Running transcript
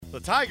The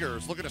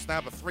Tigers looking to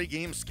snap a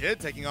 3-game skid,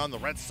 taking on the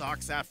Red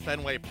Sox at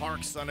Fenway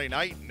Park Sunday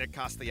night. Nick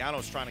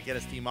Castellanos trying to get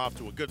his team off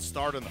to a good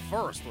start in the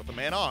first with a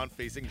man on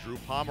facing Drew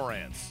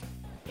Pomeranz.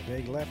 The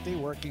big lefty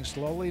working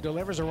slowly,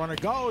 delivers, a runner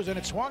goes, and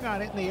it's swung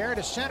on it in the air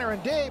to center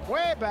and deep.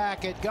 Way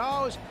back it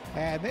goes,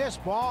 and this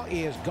ball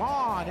is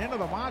gone into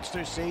the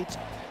monster seats,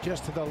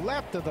 just to the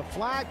left of the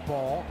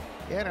flagpole,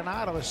 in and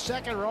out of the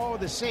second row of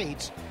the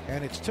seats,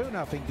 and it's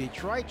 2-0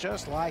 Detroit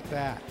just like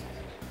that.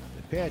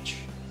 The pitch.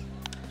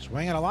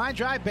 Swinging a line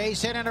drive,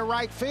 base hit into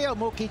right field.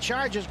 Mookie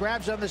charges,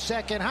 grabs on the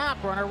second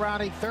hop. Runner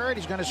rounding third,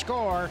 he's going to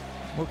score.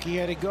 Mookie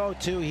had to go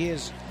to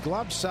his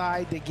glove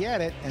side to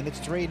get it, and it's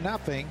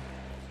 3-0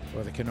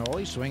 for the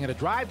Cannolis. Swinging a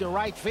drive to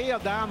right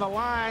field, down the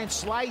line,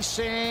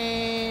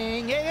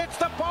 slicing. It hits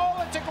the pole,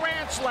 it's a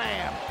grand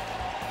slam.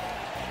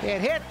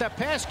 It hit the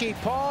pesky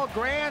pole,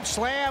 grand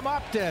slam,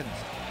 Upton.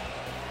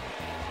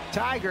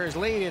 Tigers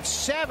lead it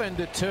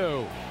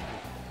 7-2.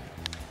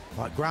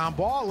 Ground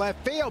ball,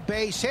 left field,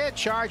 base hit,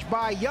 charged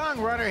by Young,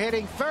 runner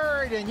hitting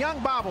third, and Young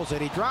bobbles it.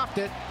 He dropped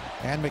it,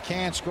 and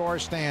McCann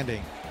scores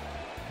standing.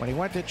 When he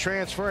went to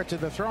transfer it to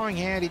the throwing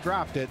hand, he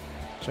dropped it.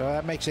 So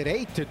that makes it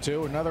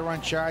 8-2. Another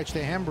run charged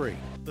to Hembree.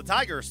 The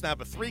Tigers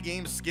snap a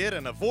 3-game skid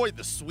and avoid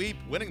the sweep,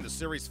 winning the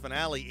series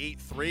finale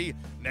 8-3.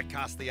 Nick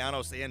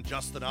Castellanos and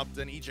Justin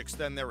Upton each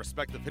extend their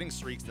respective hitting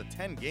streaks to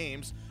 10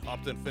 games.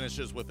 Upton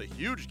finishes with a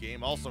huge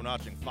game, also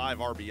notching 5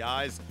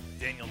 RBIs.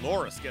 Daniel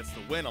Norris gets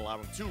the win,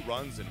 allowing 2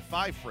 runs in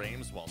 5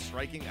 frames while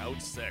striking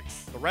out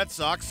 6. The Red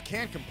Sox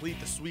can't complete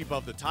the sweep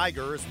of the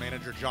Tigers.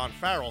 Manager John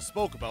Farrell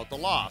spoke about the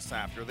loss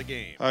after the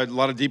game. A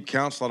lot of deep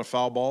counts, a lot of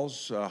foul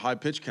balls, high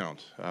pitch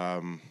count.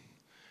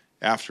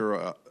 After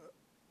a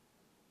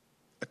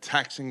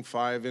taxing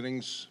 5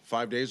 innings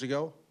 5 days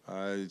ago,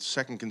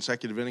 second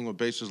consecutive inning with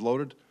bases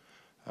loaded,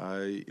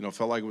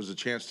 felt like it was a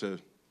chance to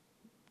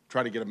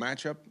try to get a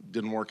matchup.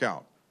 Didn't work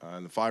out.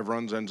 And the 5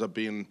 runs ends up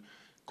being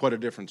quite a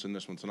difference in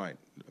this one tonight.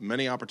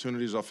 Many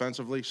opportunities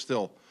offensively,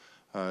 still,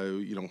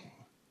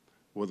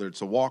 whether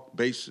it's a walk,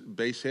 base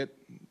hit,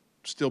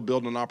 still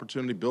building an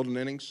opportunity, building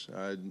innings,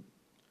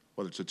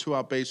 whether it's a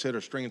 2-out base hit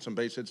or stringing some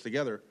base hits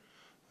together,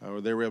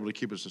 they were able to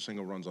keep us to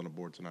single runs on the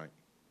board tonight.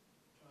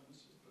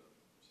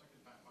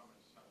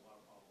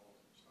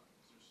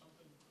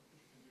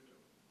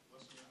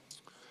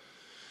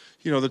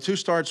 The 2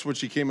 starts which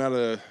he came out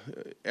of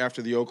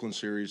after the Oakland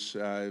series,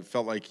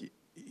 felt like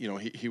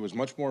he was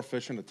much more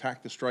efficient,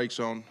 attacked the strike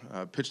zone,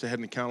 pitched ahead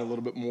in the count a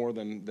little bit more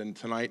than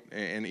tonight,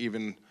 and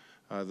even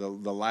the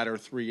latter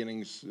 3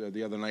 innings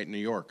the other night in New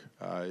York.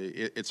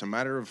 It's a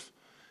matter of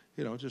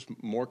just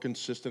more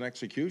consistent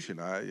execution.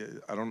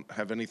 I don't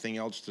have anything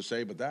else to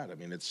say but that. I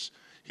mean,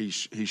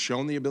 he's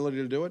shown the ability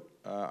to do it.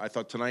 I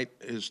thought tonight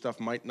his stuff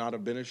might not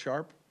have been as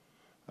sharp,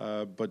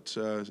 but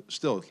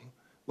still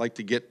like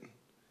to get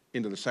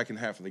into the second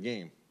half of the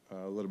game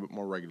a little bit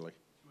more regularly.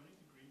 To any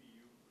degree, do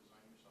you resign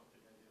yourself to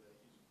the idea that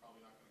he's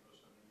probably not going to go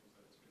 7 innings,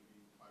 that it's going to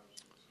be 5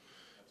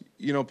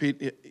 or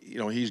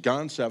 6? Pete, he's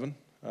gone 7,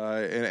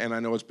 and I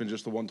know it's been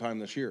just the one time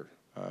this year.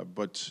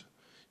 But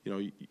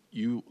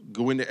you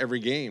go into every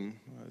game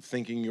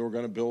thinking you're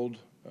going to build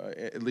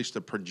at least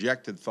a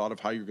projected thought of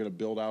how you're going to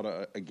build out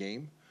a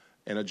game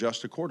and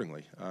adjust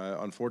accordingly.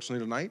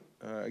 Unfortunately tonight,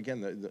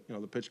 again,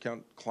 the pitch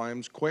count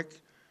climbs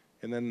quick.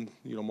 And then,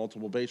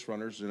 multiple base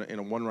runners in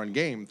a 1-run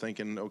game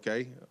thinking,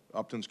 okay,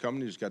 Upton's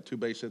coming. He's got 2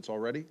 base hits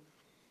already.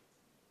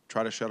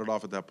 Try to shut it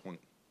off at that point.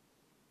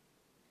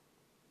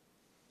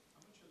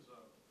 How much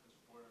has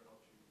Boyer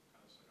helped you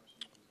kind of set up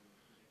some of these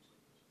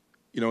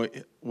games like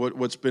this?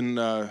 What's been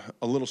a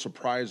little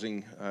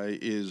surprising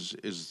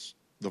is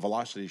the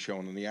velocity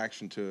shown and the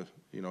action to,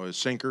 his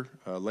sinker,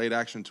 late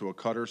action to a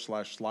cutter /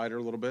 slider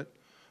a little bit.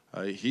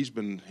 He's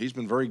been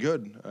very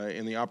good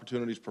in the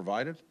opportunities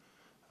provided.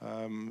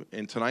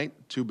 And tonight,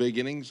 2 big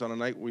innings on a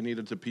night we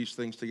needed to piece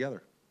things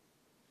together.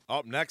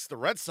 Up next, the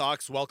Red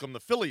Sox welcome the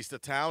Phillies to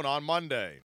town on Monday.